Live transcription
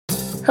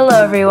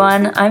Hello,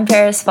 everyone. I'm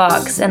Paris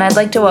Fox, and I'd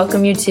like to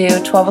welcome you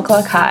to 12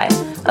 O'Clock High,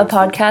 a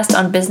podcast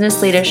on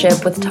business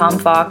leadership with Tom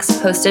Fox,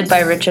 hosted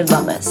by Richard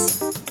Lummis.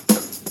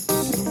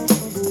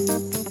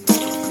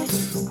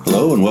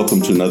 Hello, and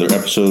welcome to another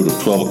episode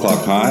of 12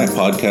 O'Clock High, a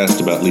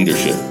podcast about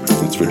leadership.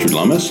 It's Richard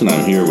Lummis, and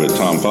I'm here with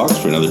Tom Fox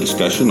for another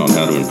discussion on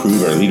how to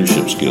improve our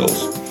leadership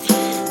skills.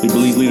 We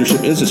believe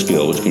leadership is a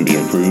skill which can be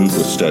improved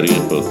with study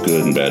of both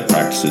good and bad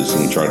practices,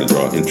 and try to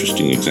draw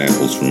interesting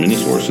examples from many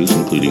sources,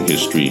 including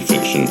history,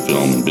 fiction,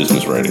 film, and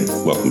business writing.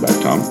 Welcome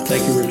back, Tom.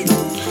 Thank you, Richard.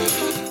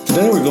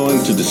 Today we're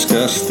going to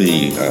discuss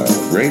the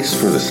race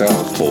for the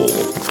South Pole.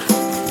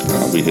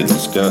 We had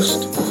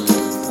discussed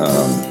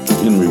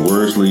Henry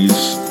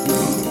Worsley's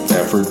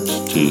effort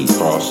to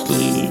cross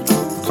the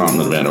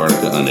continent of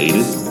Antarctica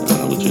unaided,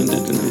 which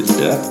ended in his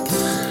death.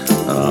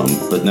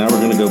 But now we're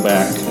going to go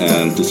back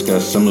and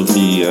discuss some of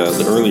the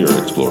earlier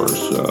explorers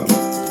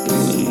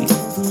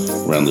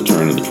around the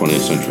turn of the 20th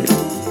century.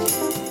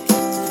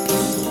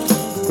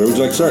 Where would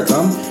you like to start,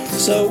 Tom?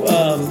 So,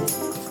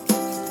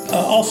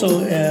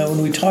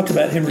 when we talked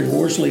about Henry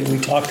Worsley, we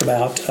talked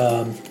about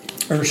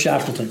Ernest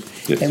Shackleton.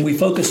 Yes. And we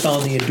focused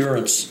on the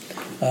endurance,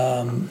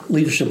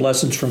 leadership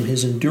lessons from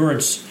his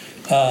endurance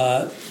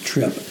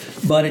trip.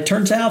 But it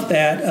turns out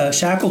that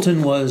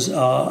Shackleton was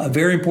a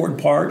very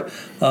important part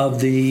of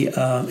the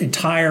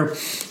entire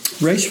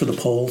race for the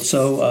pole.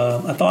 So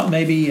I thought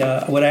maybe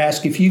I would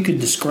ask if you could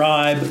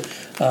describe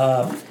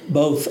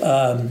both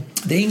the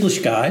English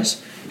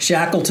guys,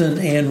 Shackleton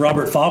and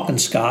Robert Falcon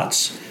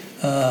Scott's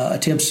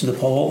attempts to the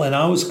pole. And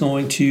I was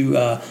going to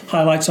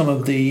highlight some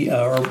of the,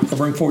 or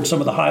bring forward some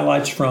of the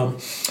highlights from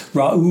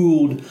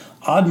Roald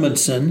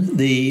Amundsen,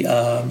 the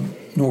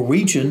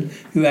Norwegian,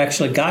 who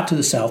actually got to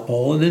the South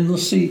Pole, and then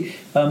let's see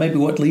maybe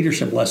what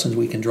leadership lessons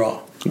we can draw.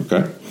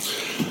 Okay.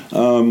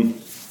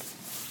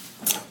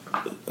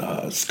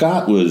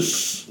 Scott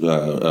was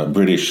a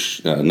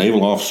British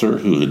naval officer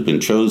who had been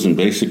chosen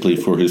basically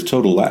for his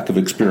total lack of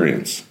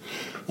experience,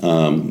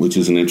 which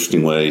is an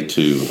interesting way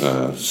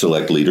to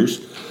select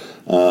leaders.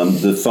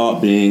 The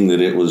thought being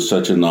that it was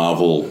such a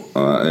novel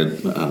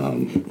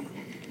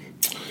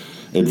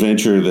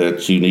adventure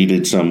that you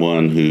needed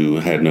someone who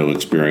had no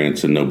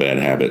experience and no bad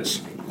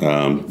habits.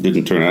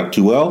 Didn't turn out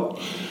too well.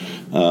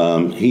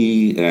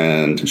 He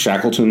and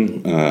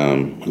Shackleton,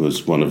 who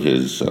was one of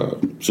his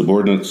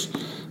subordinates,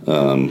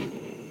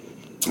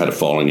 had a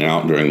falling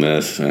out during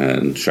this,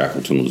 and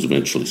Shackleton was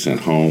eventually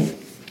sent home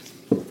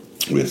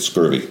with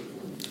scurvy.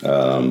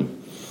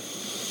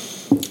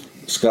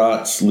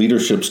 Scott's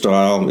leadership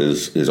style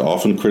is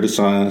often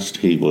criticized.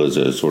 He was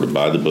a sort of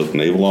by-the-book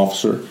naval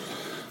officer,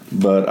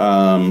 but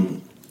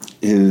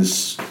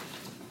his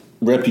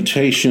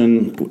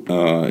reputation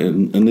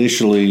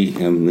initially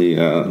in the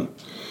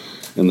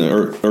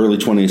early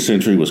 20th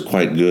century was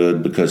quite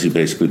good because he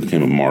basically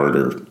became a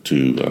martyr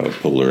to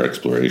polar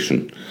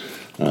exploration.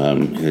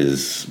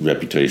 His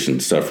reputation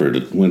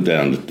went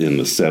down in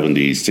the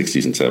 70s,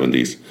 60s, and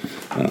 70s,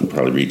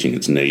 probably reaching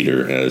its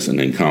nadir as an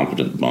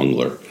incompetent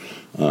bungler,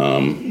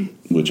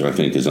 which I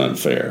think is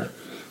unfair.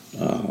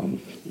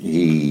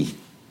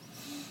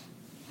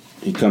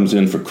 He comes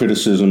in for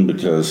criticism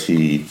because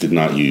he did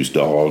not use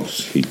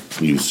dogs. He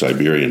used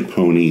Siberian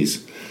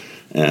ponies,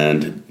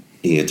 and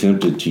he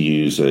attempted to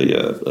use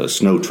a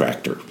snow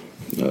tractor,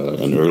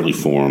 an early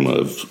form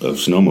of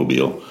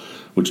snowmobile,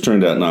 which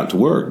turned out not to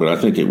work. But I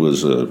think it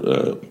was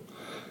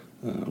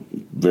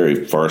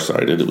very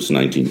farsighted. It was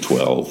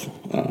 1912,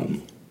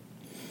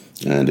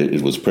 and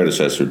it was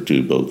predecessor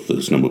to both the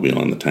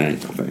snowmobile and the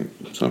tank, I think.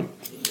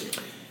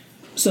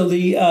 So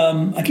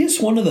I guess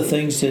one of the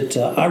things that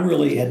I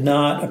really had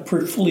not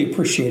fully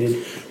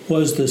appreciated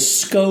was the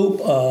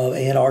scope of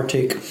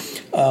Antarctic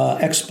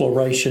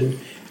exploration,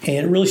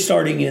 and really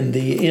starting in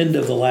the end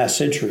of the last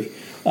century.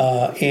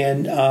 I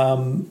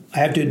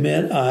have to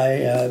admit,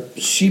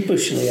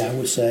 sheepishly, I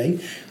would say,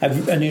 I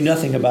knew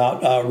nothing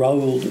about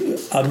Roald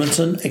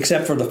Amundsen,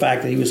 except for the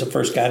fact that he was the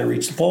first guy to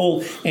reach the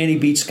pole, and he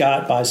beat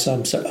Scott by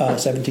some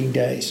 17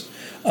 days.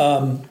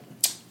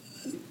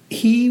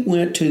 He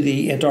went to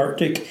the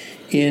Antarctic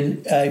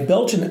in a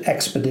Belgian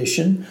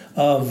expedition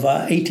of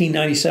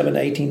 1897 to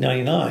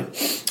 1899,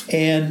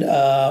 and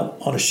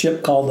on a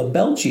ship called the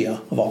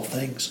Belgia, of all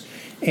things.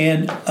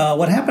 And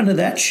what happened to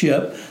that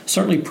ship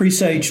certainly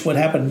presaged what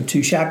happened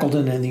to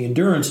Shackleton and the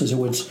Endurance, as it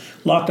was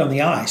locked on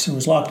the ice. It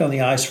was locked on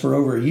the ice for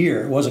over a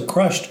year. It wasn't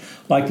crushed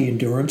like the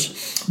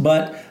Endurance,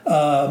 but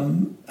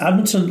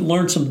Amundsen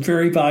learned some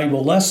very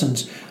valuable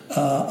lessons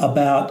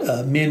about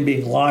men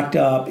being locked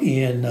up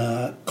in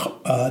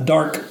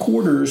dark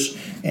quarters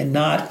and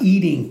not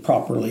eating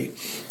properly.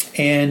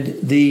 And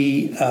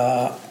the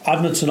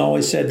Amundsen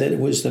always said that it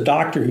was the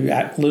doctor who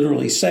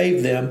literally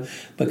saved them,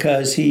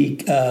 because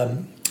he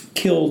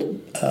killed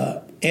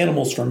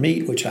animals for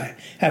meat, which I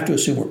have to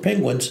assume were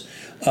penguins,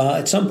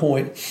 at some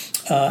point,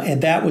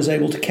 and that was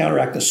able to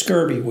counteract the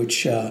scurvy,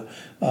 which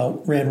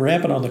ran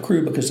rampant on the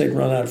crew because they'd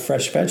run out of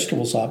fresh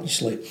vegetables,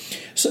 obviously.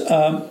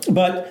 So,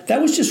 but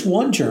that was just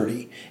one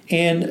journey.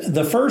 And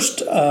the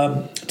first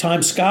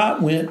time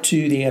Scott went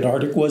to the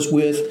Antarctic was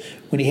with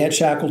when he had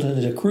Shackleton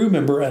as a crew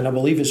member, and I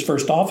believe his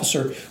first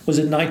officer was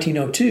in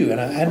 1902.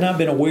 And I had not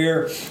been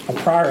aware of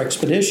prior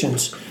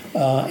expeditions.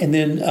 And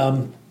then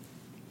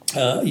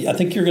I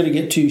think you're going to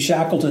get to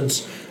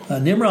Shackleton's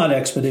Nimrod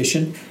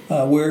expedition,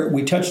 where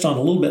we touched on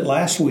a little bit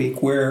last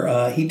week,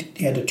 where he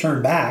had to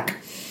turn back.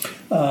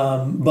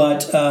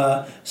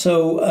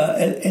 So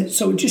it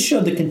just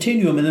showed the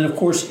continuum. And then, of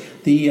course,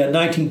 the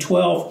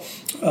 1912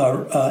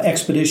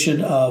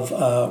 expedition of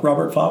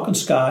Robert Falcon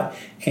Scott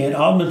and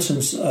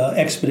Amundsen's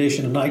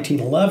expedition of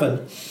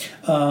 1911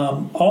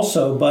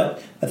 also.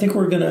 But I think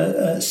we're going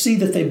to see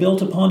that they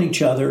built upon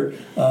each other.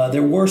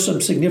 There were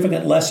some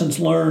significant lessons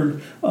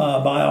learned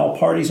by all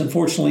parties.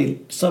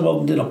 Unfortunately, some of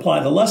them didn't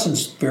apply the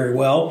lessons very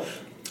well.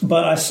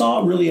 But I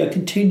saw really a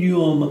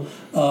continuum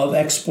of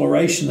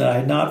exploration that I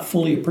had not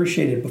fully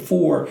appreciated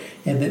before,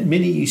 and that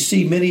you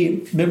see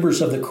many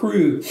members of the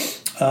crew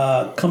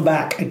come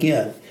back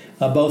again,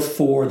 both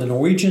for the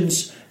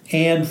Norwegians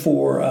and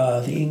for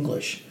the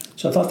English.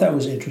 So I thought that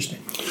was interesting.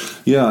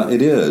 Yeah,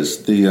 it is.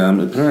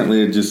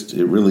 Apparently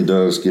it really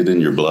does get in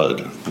your blood.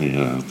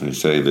 They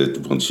say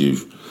that once you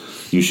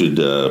should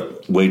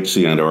wait to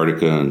see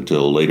Antarctica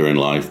until later in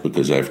life,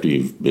 because after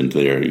you've been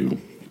there,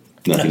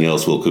 nothing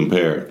else will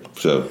compare.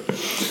 So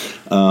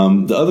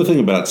the other thing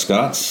about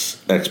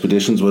Scott's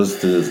expeditions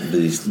was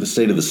the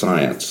state of the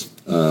science.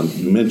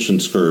 You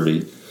mentioned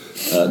scurvy.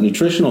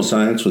 Nutritional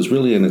science was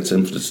really in its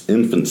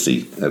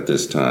infancy at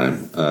this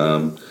time.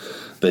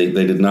 They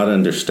did not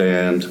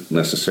understand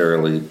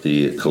necessarily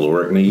the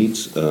caloric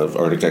needs of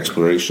Arctic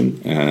exploration,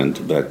 and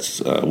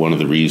that's one of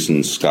the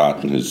reasons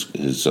Scott and his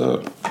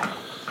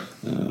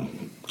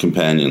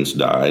companions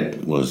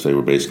died, was they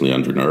were basically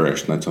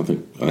undernourished. And I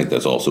think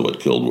that's also what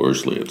killed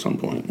Worsley at some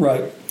point.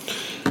 Right.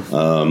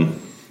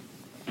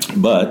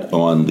 But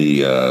on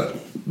the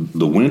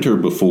winter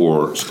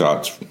before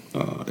Scott's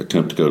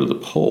attempt to go to the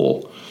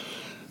pole,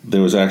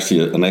 there was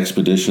actually an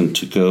expedition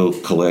to go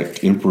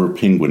collect emperor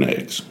penguin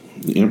eggs.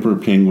 The emperor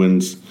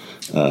penguins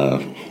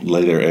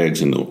lay their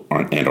eggs in the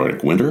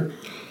Antarctic winter,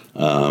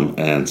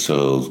 and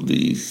so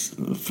these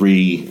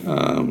three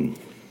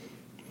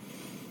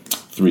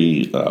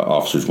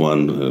officers,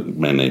 one a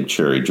man named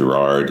Cherry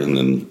Gerard, and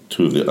then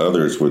two of the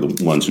others were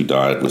the ones who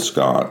died with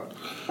Scott.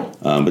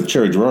 But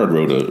Cherry Gerard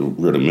wrote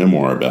a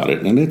memoir about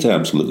it, and it's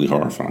absolutely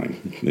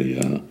horrifying.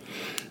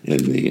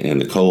 In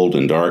the cold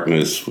and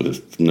darkness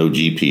with no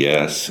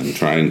GPS and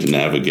trying to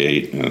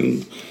navigate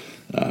and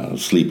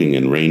sleeping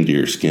in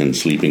reindeer skin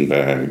sleeping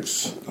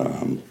bags.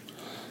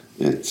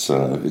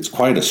 It's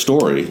quite a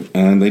story,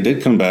 and they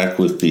did come back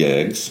with the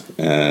eggs,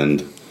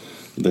 and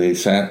they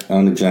sat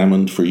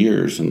unexamined for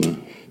years in the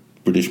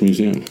British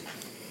Museum.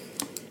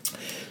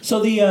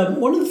 So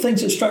one of the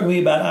things that struck me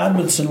about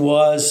Amundsen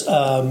was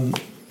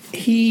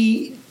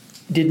he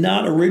did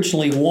not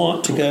originally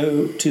want to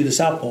go to the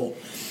South Pole.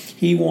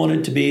 He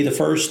wanted to be the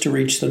first to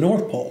reach the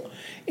North Pole,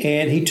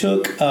 and he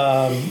took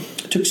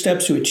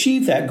steps to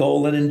achieve that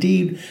goal. And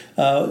indeed,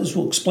 as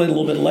we'll explain a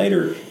little bit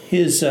later,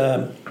 his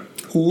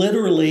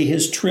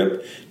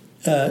trip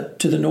to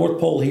the North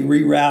Pole, he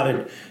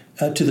rerouted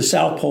to the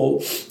South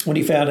Pole when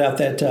he found out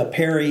that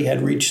Peary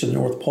had reached the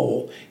North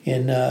Pole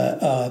in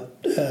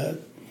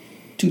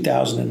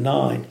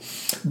 2009.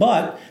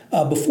 But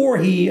before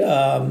he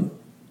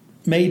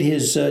made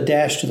his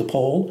dash to the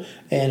pole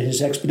and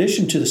his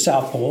expedition to the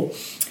South Pole,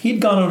 he'd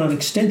gone on an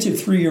extensive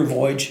 3-year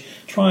voyage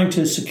trying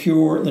to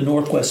secure the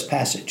Northwest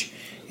Passage.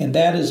 And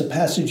that is a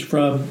passage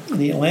from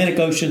the Atlantic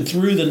Ocean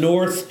through the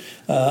north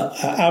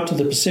out to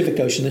the Pacific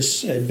Ocean.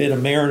 This had been a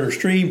mariner's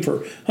dream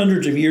for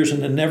hundreds of years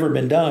and had never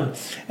been done.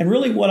 And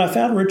really what I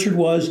found, Richard,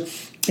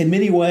 was in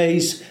many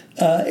ways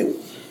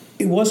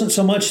it wasn't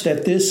so much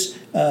that this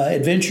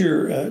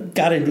adventure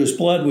got into his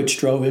blood which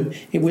drove him.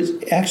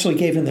 It actually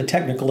gave him the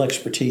technical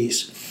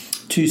expertise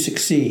to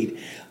succeed.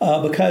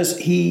 Because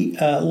he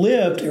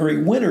he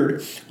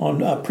wintered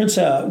on Prince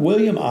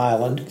William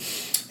Island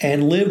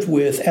and lived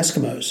with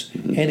Eskimos.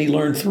 Mm-hmm. And he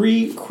learned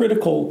 3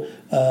 critical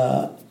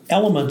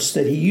elements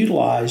that he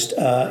utilized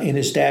in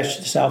his dash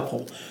to the South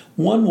Pole.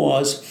 One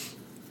was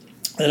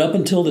that up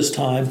until this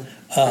time,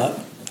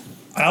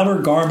 outer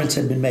garments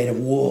had been made of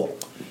wool,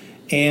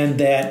 and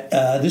that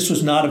this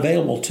was not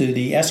available to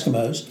the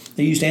Eskimos.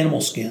 They used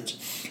animal skins.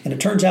 And it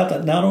turns out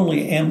that not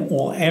only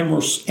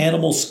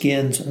animal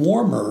skins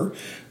warmer,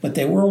 but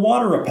they were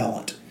water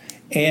repellent.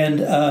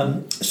 And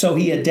so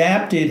he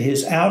adapted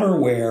his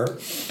outerwear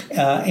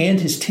and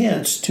his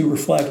tents to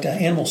reflect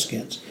animal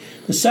skins.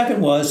 The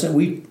second was that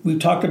we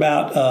talked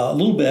about a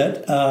little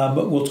bit,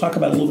 but we'll talk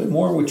about a little bit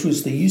more, which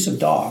was the use of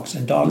dogs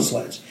and dog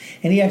sleds.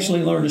 And he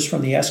actually learned this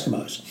from the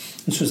Eskimos.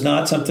 This was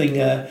not something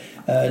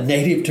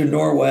native to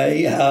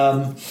Norway.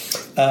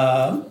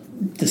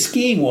 The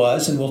skiing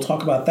was, and we'll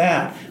talk about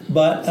that,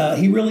 but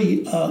he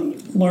really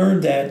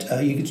learned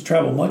that you could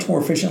travel much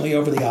more efficiently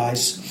over the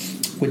ice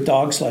with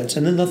dog sleds.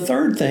 And then the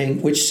third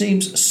thing, which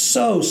seems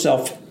so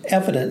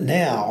self-evident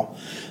now,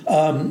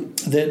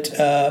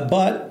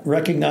 but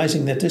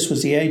recognizing that this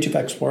was the age of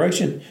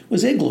exploration,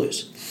 was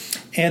igloos.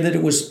 And that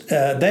it was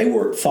they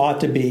were thought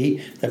to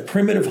be the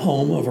primitive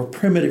home of a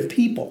primitive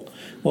people.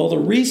 Well, the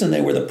reason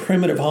they were the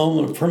primitive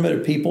home of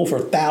primitive people for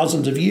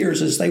thousands of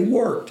years is they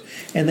worked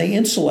and they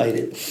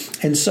insulated.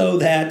 And so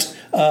that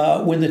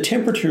when the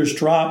temperatures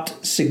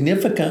dropped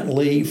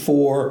significantly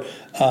for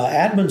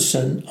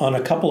Amundsen on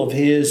a couple of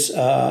his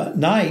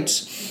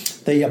nights,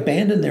 they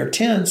abandoned their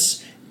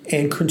tents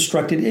and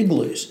constructed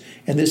igloos.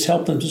 And this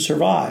helped them to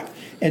survive.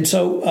 And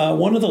so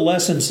one of the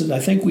lessons that I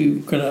think we're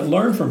going to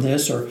learn from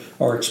this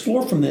or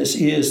explore from this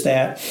is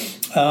that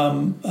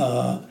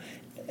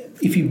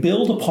if you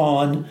build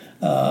upon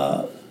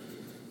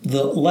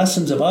the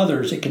lessons of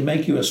others, it can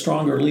make you a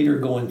stronger leader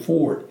going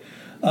forward.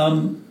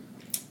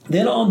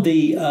 Then on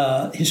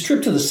his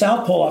trip to the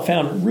South Pole, I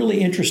found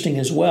really interesting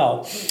as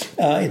well.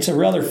 It's a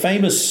rather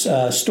famous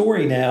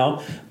story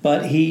now,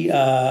 but he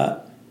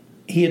had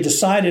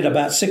decided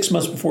about 6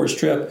 months before his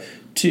trip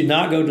to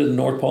not go to the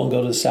North Pole and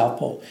go to the South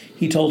Pole.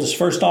 He told his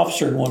first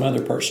officer and one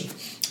other person.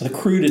 The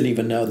crew didn't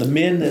even know, the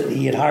men that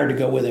he had hired to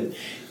go with him.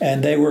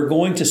 And they were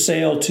going to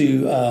sail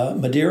to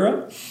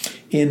Madeira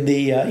in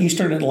the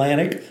eastern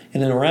Atlantic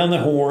and then around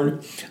the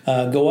Horn,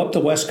 go up the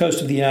west coast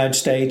of the United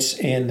States,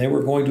 and they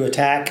were going to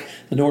attack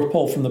the North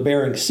Pole from the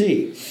Bering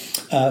Sea.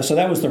 So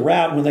that was the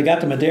route. When they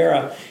got to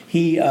Madeira,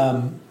 he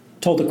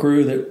told the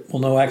crew that,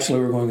 well, no, actually,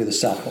 we're going to the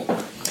South Pole.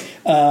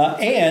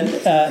 And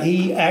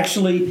he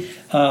actually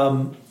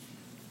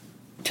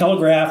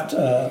telegraphed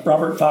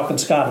Robert Falcon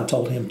Scott and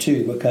told him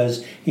too,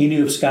 because he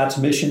knew of Scott's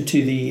mission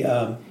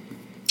to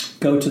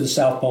go to the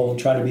South Pole and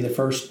try to be the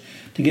first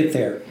to get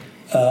there.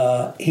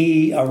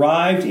 He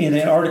arrived in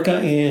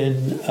Antarctica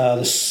in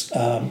the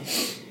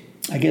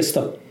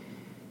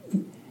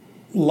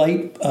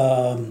late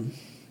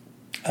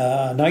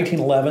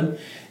 1911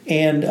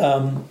 and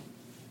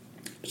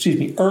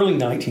early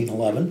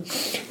 1911,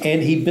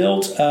 and he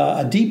built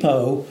a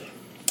depot,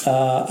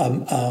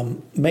 a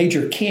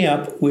major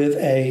camp with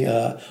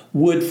a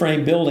wood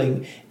frame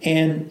building.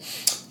 And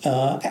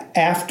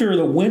after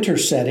the winter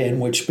set in,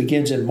 which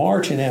begins in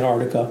March in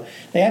Antarctica,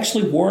 they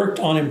actually worked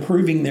on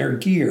improving their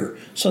gear.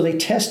 So they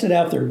tested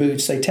out their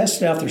boots, they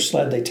tested out their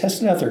sled, they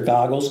tested out their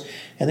goggles,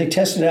 and they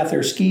tested out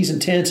their skis and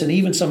tents and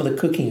even some of the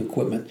cooking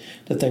equipment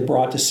that they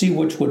brought to see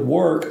which would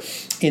work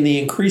in the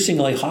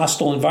increasingly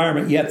hostile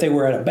environment, yet they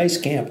were at a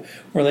base camp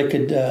where they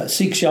could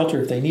seek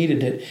shelter if they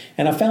needed it.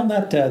 And I found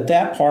that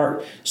that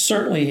part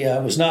certainly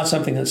was not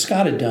something that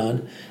Scott had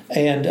done,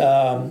 and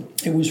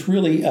it was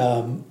really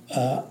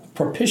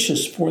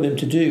propitious for them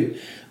to do.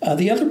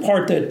 The other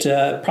part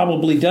that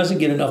probably doesn't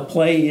get enough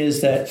play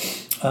is that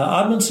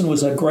Amundsen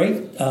was a great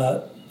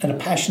and a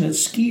passionate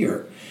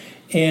skier,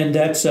 and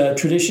that's a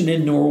tradition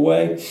in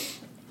Norway,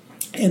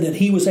 and that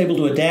he was able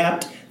to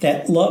adapt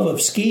that love of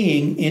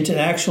skiing into an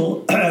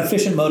actual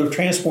efficient mode of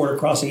transport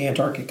across the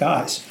Antarctic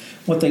ice.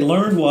 What they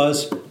learned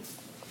was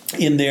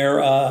in their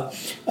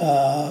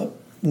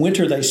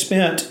winter they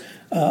spent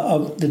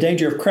of the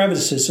danger of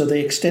crevices, so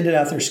they extended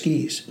out their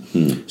skis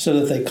so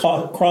that they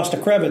crossed a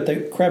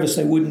crevice,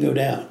 they wouldn't go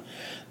down.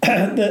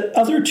 The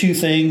other two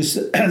things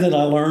that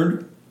I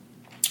learned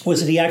was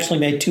that he actually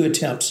made 2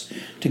 attempts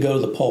to go to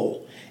the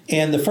pole.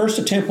 And the first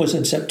attempt was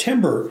in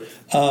September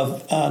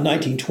of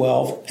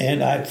 1912,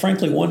 and I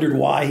frankly wondered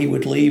why he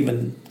would leave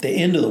in the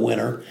end of the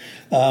winter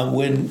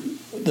when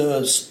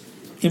the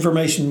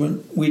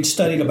information we'd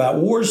studied about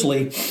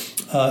Worsley,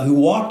 who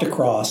walked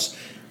across,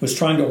 was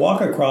trying to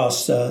walk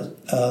across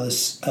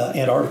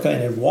Antarctica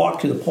and had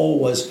walked to the pole,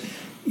 was,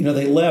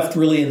 they left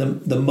really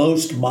in the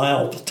most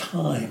mild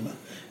time,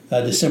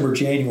 December,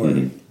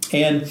 January.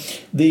 And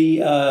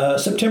the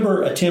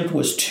September attempt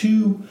was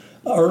too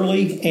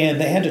early, and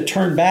they had to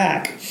turn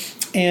back.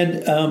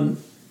 And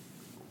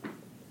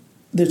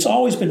it's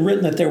always been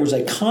written that there was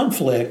a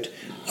conflict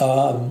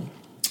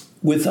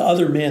with the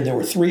other men. There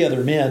were 4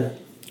 other men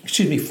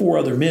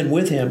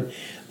with him.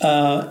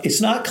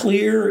 It's not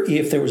clear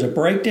if there was a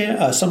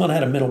breakdown. Someone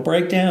had a mental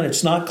breakdown.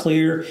 It's not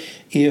clear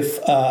if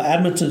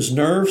Amundsen's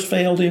nerves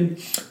failed him,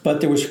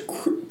 but there was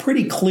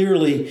pretty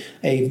clearly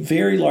a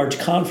very large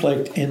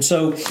conflict. And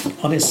so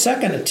on his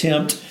second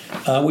attempt,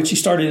 which he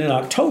started in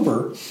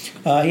October,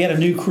 he had a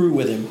new crew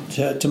with him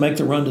to make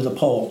the run to the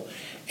pole.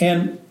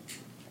 And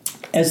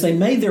as they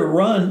made their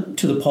run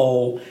to the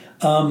pole,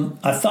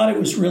 I thought it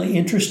was really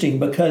interesting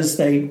because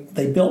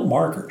they built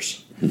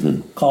markers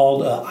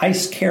called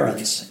ice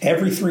cairns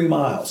every 3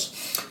 miles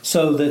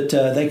so that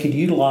they could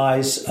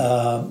utilize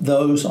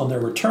those on their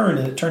return,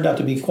 and it turned out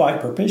to be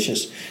quite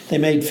propitious. They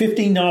made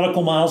 15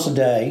 nautical miles a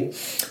day,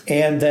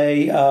 and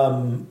they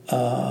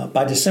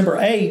by December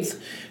 8th,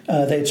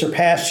 they had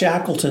surpassed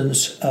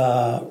Shackleton's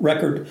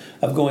record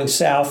of going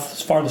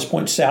south, farthest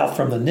point south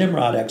from the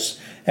Nimrod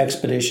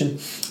expedition,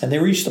 and they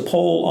reached the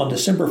pole on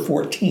December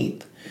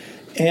 14th.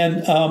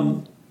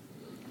 And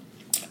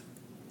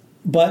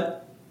but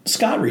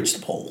Scott reached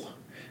the pole,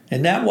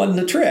 and that wasn't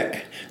the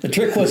trick. The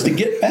trick was to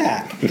get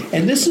back.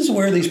 And this is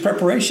where these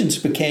preparations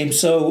became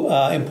so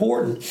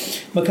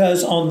important,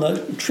 because on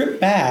the trip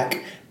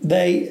back,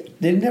 they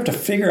didn't have to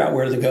figure out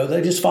where to go.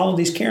 They just followed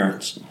these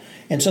cairns.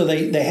 And so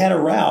they had a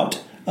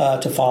route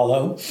to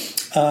follow.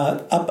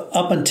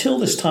 up until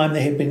this time,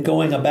 they had been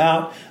going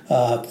about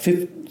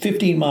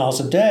 15 miles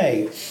a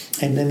day,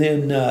 and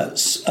then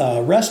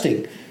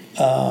resting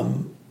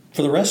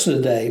for the rest of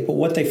the day. But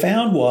what they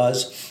found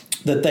was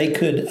that they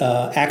could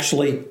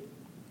actually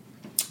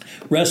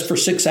rest for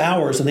 6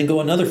 hours and then go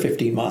another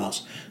 15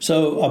 miles.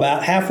 So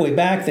about halfway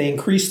back, they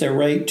increased their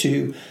rate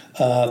to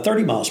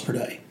 30 miles per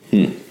day.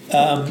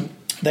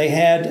 They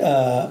had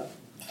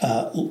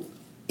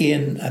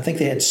I think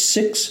they had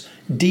 6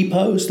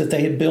 depots that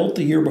they had built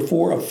the year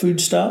before of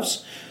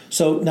foodstuffs.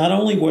 So not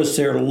only was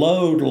their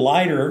load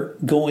lighter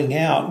going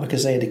out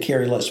because they had to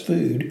carry less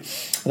food,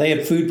 they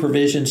had food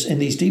provisions in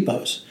these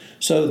depots.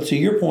 So to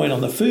your point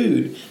on the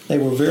food, they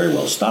were very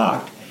well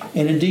stocked.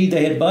 And indeed,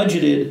 they had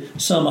budgeted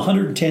some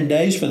 110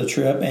 days for the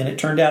trip, and it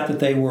turned out that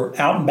they were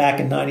out and back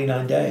in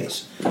 99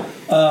 days.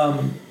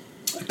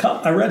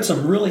 I read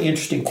some really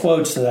interesting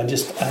quotes that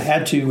I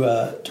had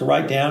to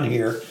write down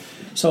here.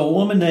 So a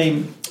woman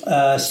named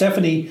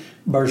Stephanie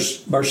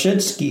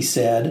Barshinsky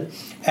said,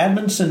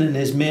 Amundsen and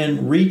his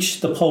men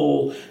reached the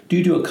pole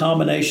due to a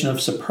combination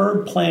of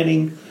superb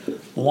planning,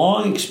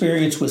 long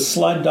experience with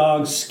sled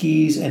dogs,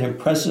 skis, and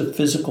impressive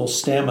physical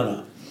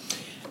stamina.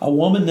 A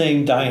woman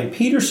named Diane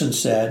Peterson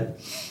said,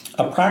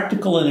 a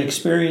practical and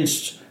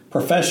experienced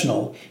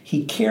professional,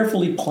 he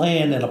carefully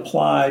planned and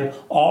applied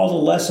all the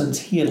lessons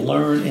he had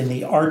learned in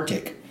the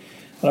Arctic.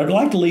 But I'd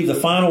like to leave the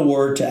final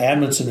word to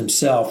Amundsen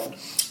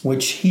himself,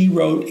 which he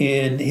wrote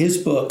in his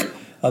book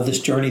of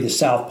this journey, The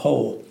South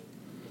Pole.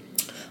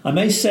 I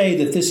may say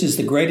that this is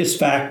the greatest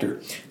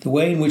factor, the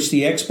way in which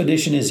the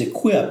expedition is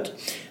equipped,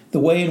 the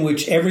way in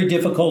which every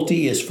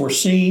difficulty is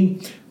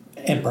foreseen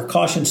and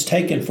precautions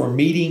taken for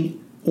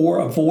meeting or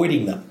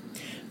avoiding them.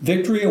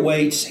 Victory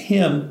awaits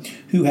him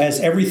who has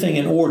everything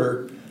in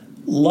order.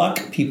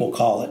 Luck, people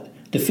call it.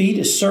 Defeat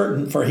is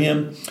certain for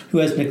him who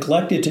has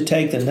neglected to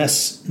take the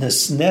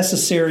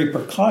necessary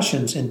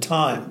precautions in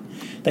time.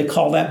 They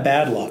call that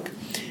bad luck.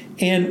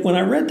 And when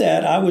I read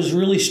that, I was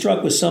really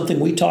struck with something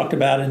we talked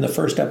about in the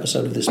first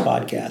episode of this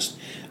podcast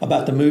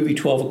about the movie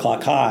 12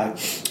 O'Clock High,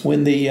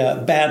 when the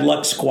Bad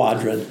Luck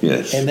Squadron,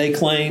 yes. And they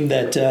claimed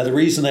that the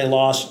reason they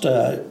lost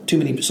so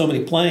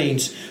many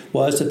planes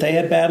was that they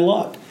had bad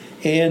luck.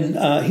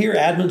 And here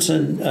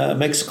Amundsen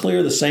makes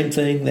clear the same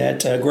thing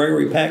that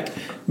Gregory Peck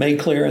made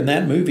clear in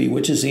that movie,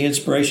 which is the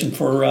inspiration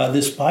for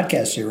this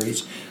podcast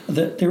series,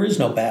 that there is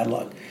no bad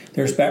luck.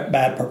 There's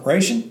bad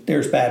preparation,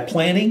 there's bad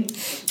planning,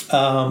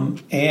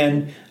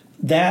 and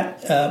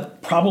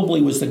that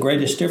probably was the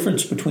greatest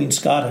difference between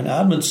Scott and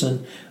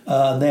Amundsen.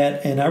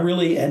 And I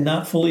really had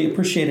not fully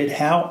appreciated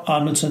how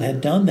Amundsen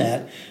had done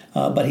that,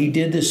 but he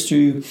did this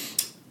through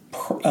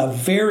a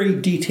very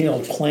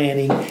detailed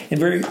planning and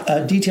very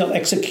detailed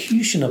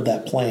execution of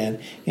that plan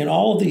in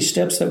all of these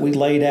steps that we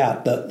laid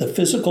out. The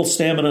physical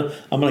stamina,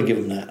 I'm going to give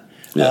him that.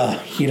 Yeah.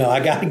 I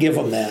got to give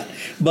them that.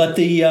 But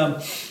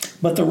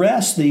the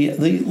rest,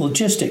 the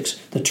logistics,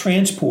 the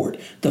transport,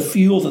 the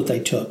fuel that they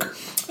took,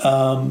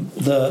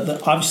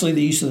 obviously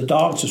the use of the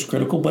dogs was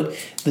critical, but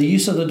the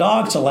use of the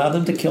dogs allowed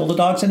them to kill the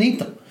dogs and eat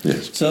them.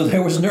 Yes. So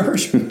there was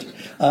nourishment.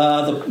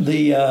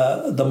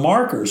 The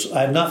markers,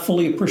 I have not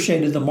fully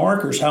appreciated the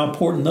markers, how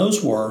important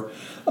those were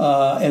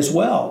as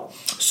well.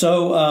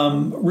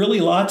 So really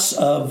lots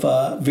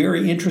of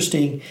very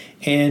interesting,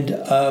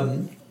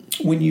 and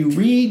when you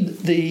read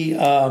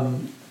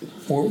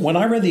or when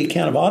I read the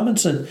account of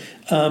Amundsen,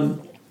 I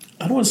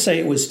don't want to say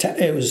it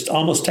was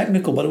almost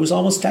technical, but it was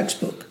almost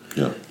textbook.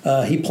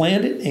 Yeah. He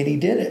planned it and he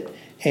did it.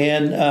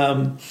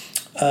 And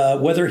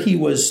whether he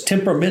was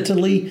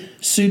temperamentally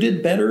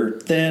suited better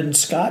than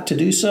Scott to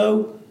do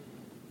so,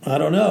 I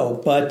don't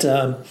know. But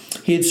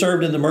he had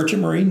served in the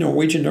Merchant Marine,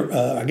 Norwegian,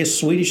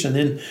 Swedish, and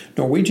then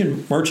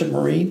Norwegian Merchant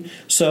Marine.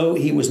 So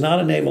he was not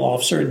a naval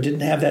officer and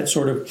didn't have that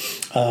sort of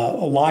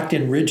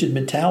locked-in, rigid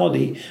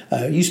mentality.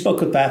 You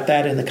spoke about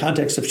that in the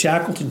context of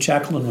Shackleton.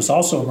 Shackleton was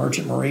also a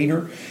Merchant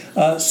Mariner.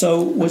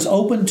 So was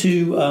open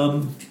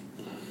to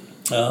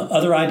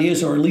other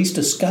ideas, or at least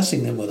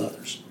discussing them with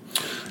others.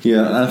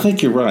 Yeah, I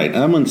think you're right.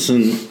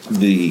 Amundsen,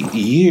 the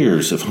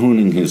years of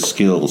honing his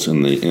skills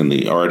in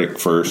the Arctic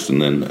first,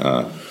 and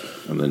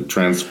then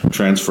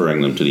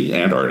transferring them to the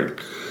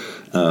Antarctic,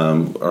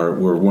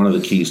 were one of the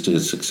keys to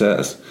his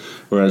success.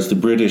 Whereas the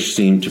British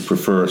seem to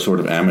prefer a sort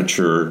of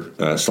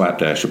amateur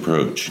slapdash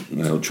approach.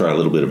 Try a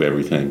little bit of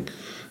everything,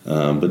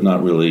 but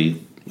not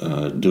really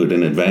do it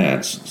in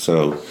advance.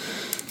 So.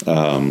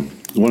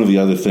 One of the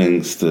other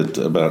things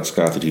about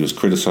Scott that he was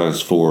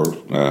criticized for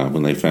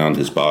when they found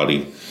his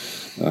body,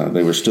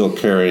 they were still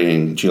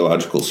carrying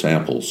geological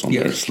samples on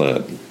their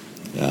sled,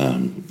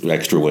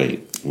 extra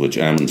weight, which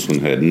Amundsen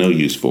had no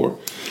use for.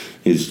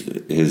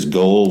 His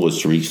goal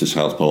was to reach the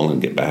South Pole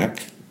and get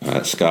back.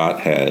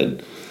 Scott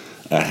had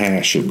a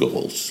hash of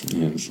goals,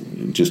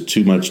 just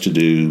too much to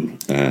do,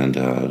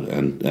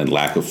 and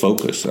lack of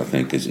focus, I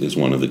think, is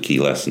one of the key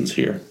lessons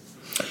here.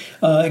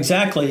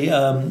 Exactly.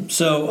 One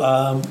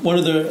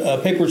of the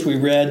papers we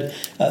read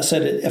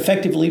said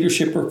effective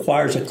leadership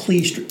requires a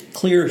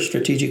clear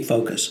strategic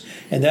focus.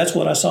 And that's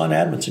what I saw in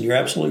Admonson. You're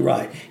absolutely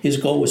right. His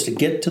goal was to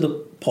get to the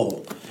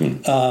pole.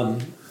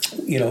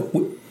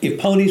 If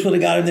ponies would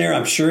have got him there,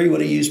 I'm sure he would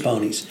have used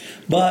ponies.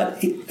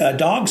 But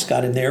dogs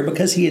got him there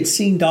because he had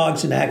seen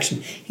dogs in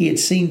action. He had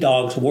seen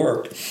dogs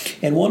work.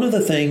 And one of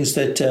the things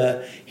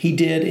that he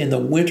did in the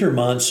winter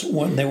months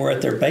when they were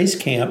at their base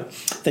camp,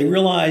 they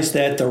realized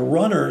that the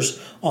runners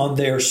on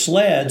their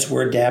sleds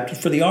were adapted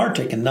for the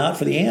Arctic and not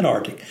for the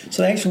Antarctic.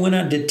 So they actually went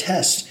out and did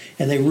tests,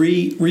 and they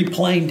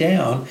replaned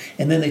down,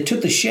 and then they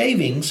took the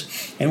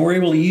shavings and were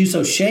able to use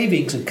those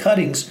shavings and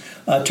cuttings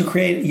to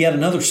create yet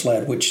another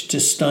sled, which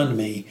just stunned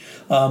me.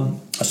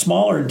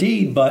 Smaller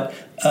indeed, but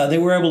they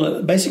were able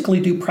to basically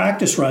do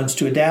practice runs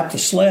to adapt the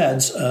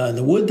sleds and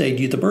the wood they'd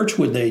used, the birch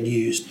wood they'd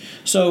used.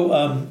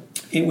 So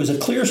it was a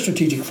clear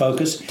strategic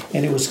focus,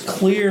 and it was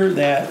clear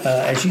that,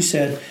 as you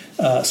said,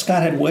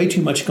 Scott had way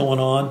too much going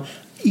on.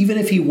 Even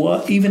if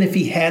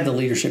he had the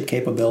leadership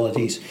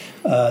capabilities,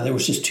 there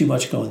was just too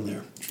much going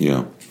there.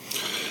 Yeah.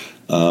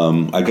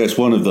 I guess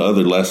one of the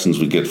other lessons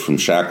we get from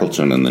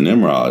Shackleton and the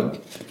Nimrod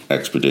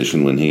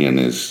expedition, when he and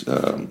his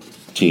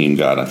team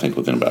got, I think,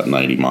 within about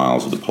 90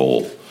 miles of the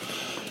pole.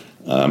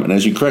 And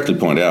as you correctly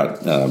point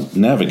out,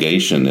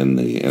 navigation in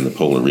the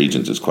polar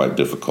regions is quite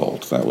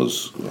difficult. That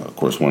was, of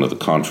course, one of the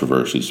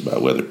controversies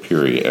about whether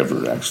Peary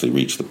ever actually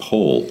reached the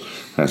pole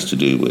has to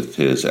do with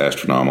his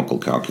astronomical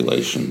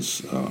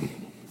calculations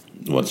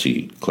once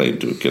he claimed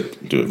to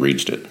have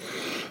reached it.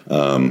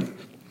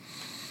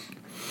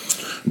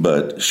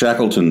 But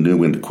Shackleton knew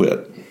when to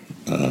quit.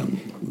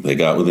 They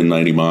got within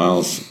 90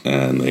 miles,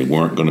 and they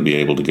weren't going to be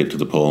able to get to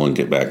the pole and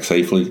get back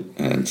safely,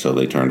 and so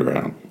they turned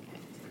around.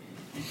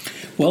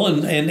 Well,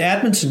 and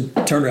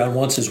Admonson turned around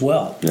once as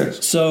well.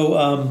 Yes.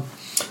 So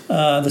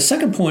the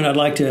second point I'd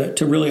like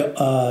to really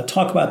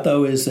talk about,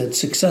 though, is that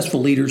successful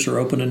leaders are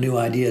open to new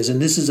ideas.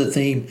 And this is a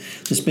theme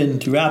that's been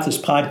throughout this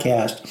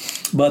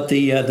podcast. But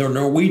the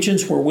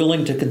Norwegians were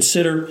willing to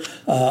consider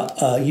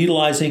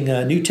utilizing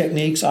new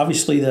techniques.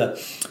 Obviously, the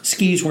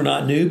skis were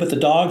not new, but the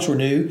dogs were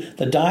new.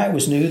 The diet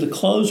was new. The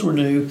clothes were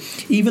new.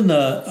 Even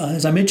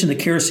as I mentioned, the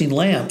kerosene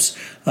lamps,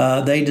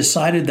 they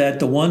decided that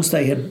the ones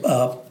they had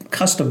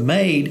custom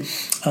made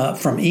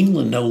from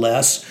England, no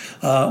less,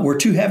 were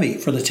too heavy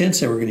for the tents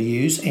they were going to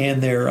use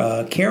and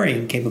their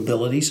carrying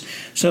capabilities.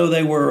 So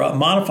they were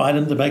modified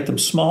them to make them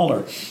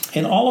smaller.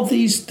 And all of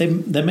these, they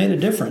made a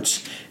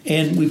difference.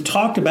 And we've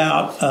talked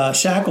about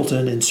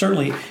Shackleton, and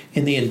certainly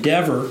in the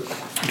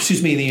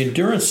the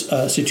endurance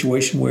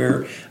situation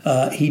where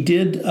he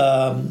did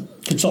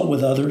consult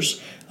with others.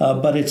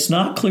 But it's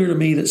not clear to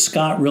me that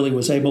Scott really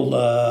was able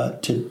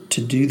to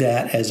do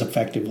that as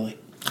effectively.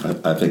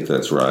 I think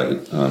that's right.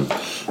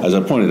 As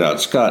I pointed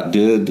out, Scott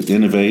did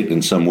innovate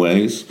in some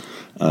ways.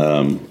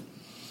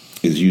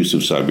 His use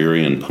of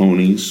Siberian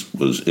ponies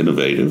was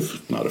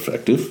innovative, not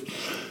effective.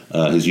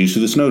 His use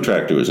of the snow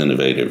tractor was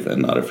innovative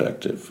and not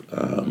effective.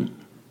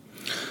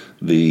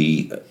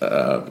 The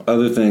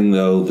other thing,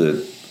 though,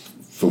 that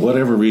for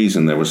whatever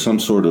reason there was some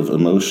sort of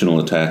emotional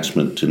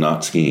attachment to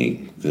not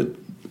skiing. That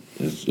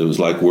it was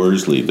like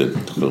Worsley,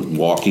 that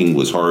walking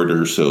was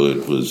harder, so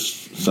it was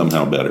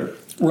somehow better.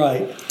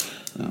 Right.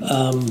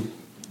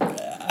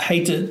 I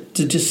hate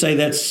to just say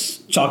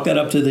chalk that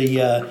up to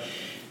the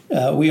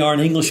we are an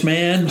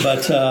Englishman,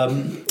 but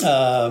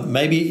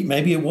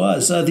maybe it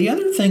was. The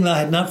other thing that I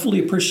had not fully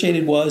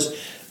appreciated was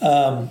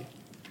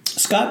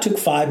Scott took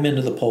 5 men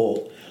to the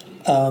pole.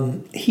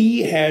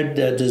 He had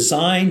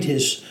designed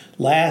his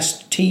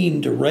last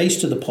team to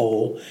race to the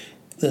pole,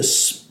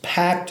 this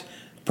packed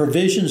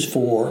provisions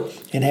for,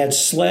 and had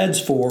sleds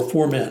for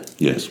 4 men.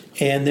 Yes.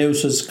 And there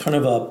was kind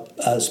of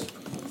a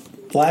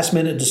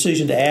last-minute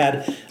decision to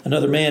add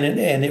another man,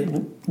 and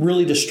it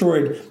really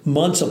destroyed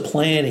months of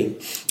planning,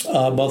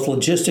 both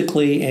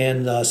logistically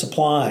and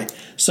supply.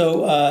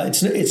 So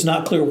it's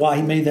not clear why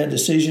he made that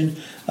decision,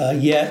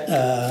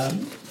 yet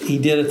he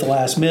did it at the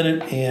last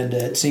minute, and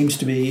it seems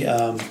to be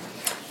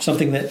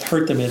something that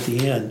hurt them at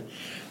the end.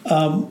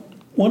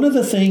 One of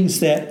the things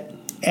that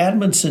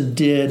Admonson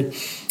did,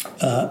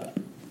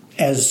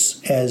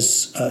 as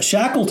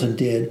Shackleton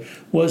did,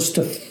 was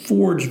to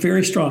forge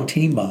very strong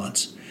team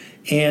bonds.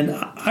 And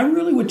I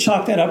really would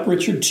chalk that up,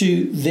 Richard,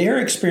 to their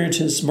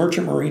experience as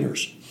merchant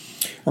mariners,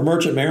 or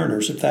merchant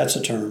mariners, if that's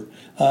a term.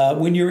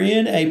 When you're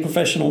in a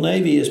professional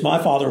Navy, as my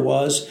father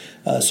was,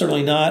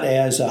 certainly not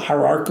as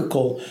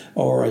hierarchical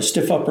or a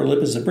stiff upper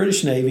lip as the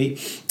British Navy,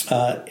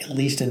 at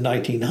least in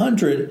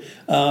 1900.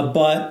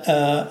 But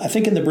I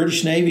think in the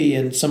British Navy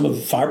and some of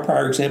the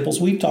prior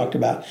examples we've talked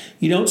about,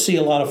 you don't see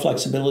a lot of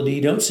flexibility.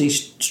 You don't see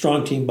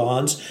strong team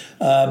bonds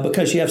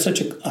because you have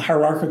such a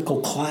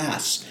hierarchical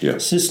class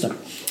system.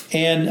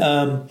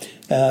 And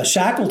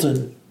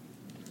Shackleton,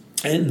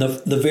 in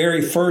the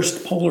very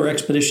first polar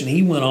expedition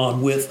he went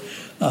on with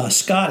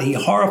Scott, he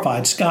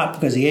horrified Scott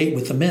because he ate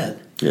with the men.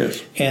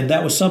 Yes. And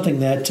that was something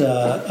that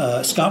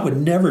Scott would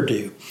never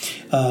do,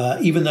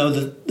 even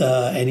though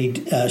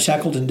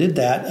Shackleton did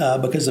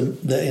that because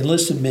the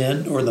enlisted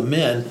men or the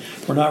men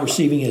were not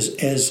receiving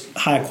as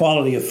high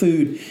quality of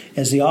food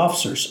as the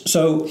officers.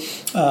 So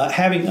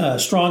having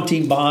strong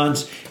team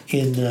bonds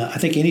in, I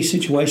think, any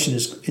situation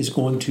is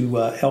going to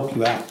help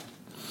you out.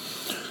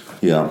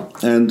 Yeah,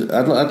 and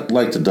I'd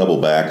like to double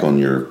back on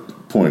your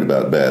point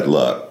about bad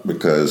luck,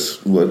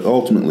 because what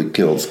ultimately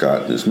killed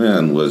Scott and his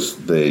men was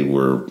they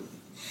were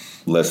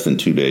less than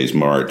 2 days'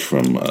 march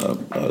from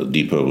a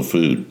depot of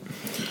food,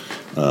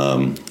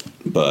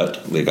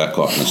 but they got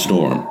caught in a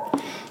storm.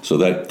 So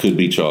that could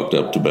be chalked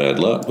up to bad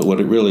luck, but what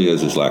it really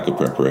is lack of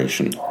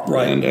preparation.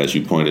 Right. And as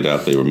you pointed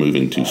out, they were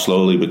moving too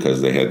slowly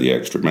because they had the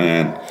extra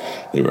man.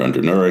 They were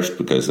undernourished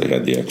because they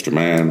had the extra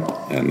man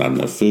and not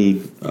enough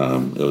food.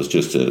 It was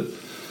just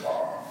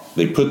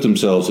they put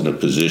themselves in a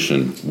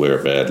position where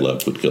bad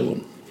luck would kill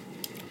them.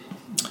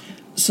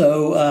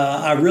 So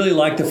I really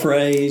like the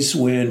phrase,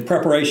 when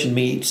preparation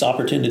meets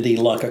opportunity,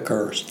 luck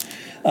occurs.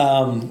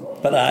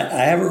 But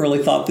I haven't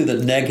really thought through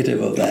the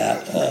negative of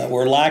that.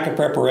 Where lack of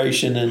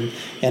preparation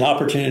and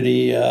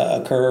opportunity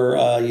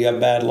occur, you have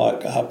bad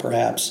luck,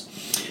 perhaps.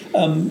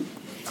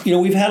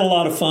 We've had a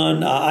lot of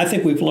fun. I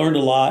think we've learned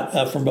a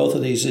lot from both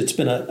of these. It's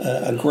been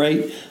a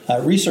great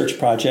research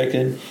project.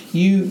 And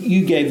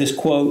you gave this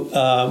quote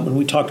when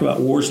we talked about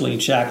Worsley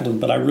and Shackleton,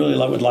 but I really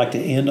would like to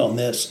end on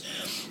this,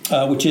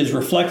 which is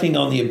reflecting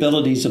on the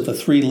abilities of the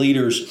three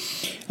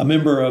leaders. A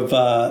member of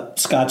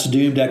Scott's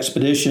doomed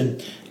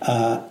expedition,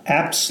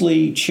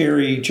 Apsley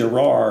Cherry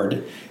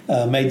Gerard,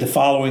 made the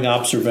following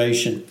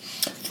observation: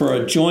 "For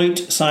a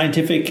joint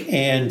scientific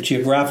and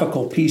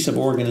geographical piece of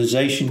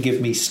organization,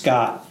 give me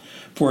Scott.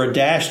 For a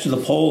dash to the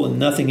pole and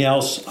nothing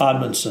else,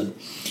 Odmundson.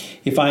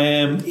 If I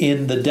am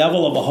in the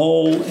devil of a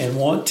hole and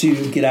want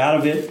to get out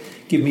of it,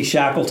 give me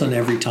Shackleton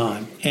every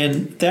time."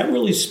 And that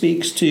really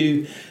speaks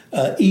to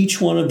each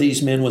one of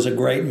these men was a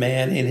great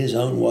man in his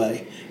own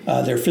way.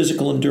 Their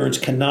physical endurance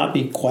cannot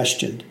be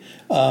questioned,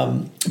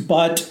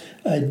 but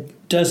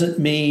doesn't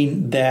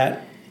mean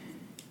that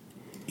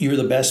you're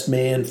the best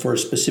man for a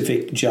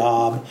specific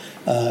job.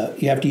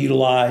 You have to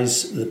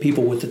utilize the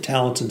people with the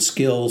talents and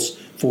skills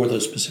for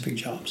those specific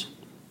jobs.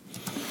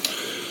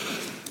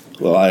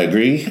 Well, I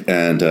agree,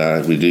 and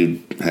we do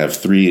have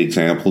three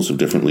examples of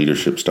different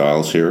leadership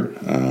styles here,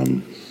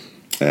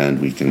 and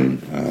we can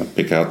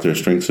pick out their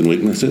strengths and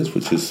weaknesses,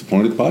 which is the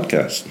point of the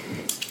podcast.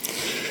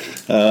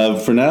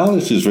 For now,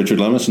 this is Richard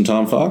Lemus and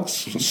Tom Fox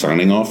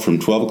signing off from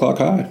 12 O'Clock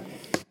High.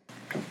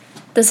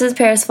 This is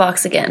Paris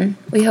Fox again.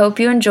 We hope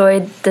you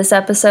enjoyed this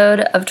episode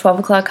of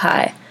 12 O'Clock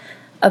High,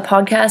 a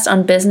podcast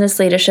on business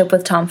leadership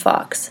with Tom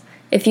Fox.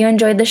 If you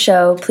enjoyed the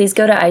show, please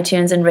go to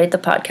iTunes and rate the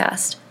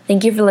podcast.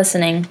 Thank you for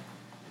listening.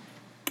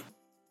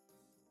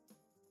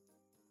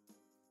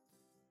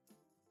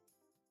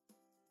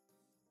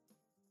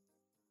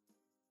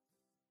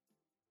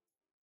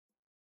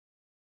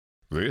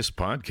 This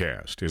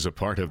podcast is a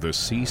part of the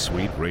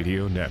C-Suite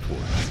Radio Network.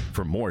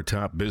 For more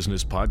top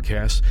business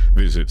podcasts,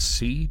 visit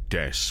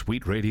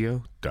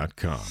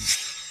c-suiteradio.com.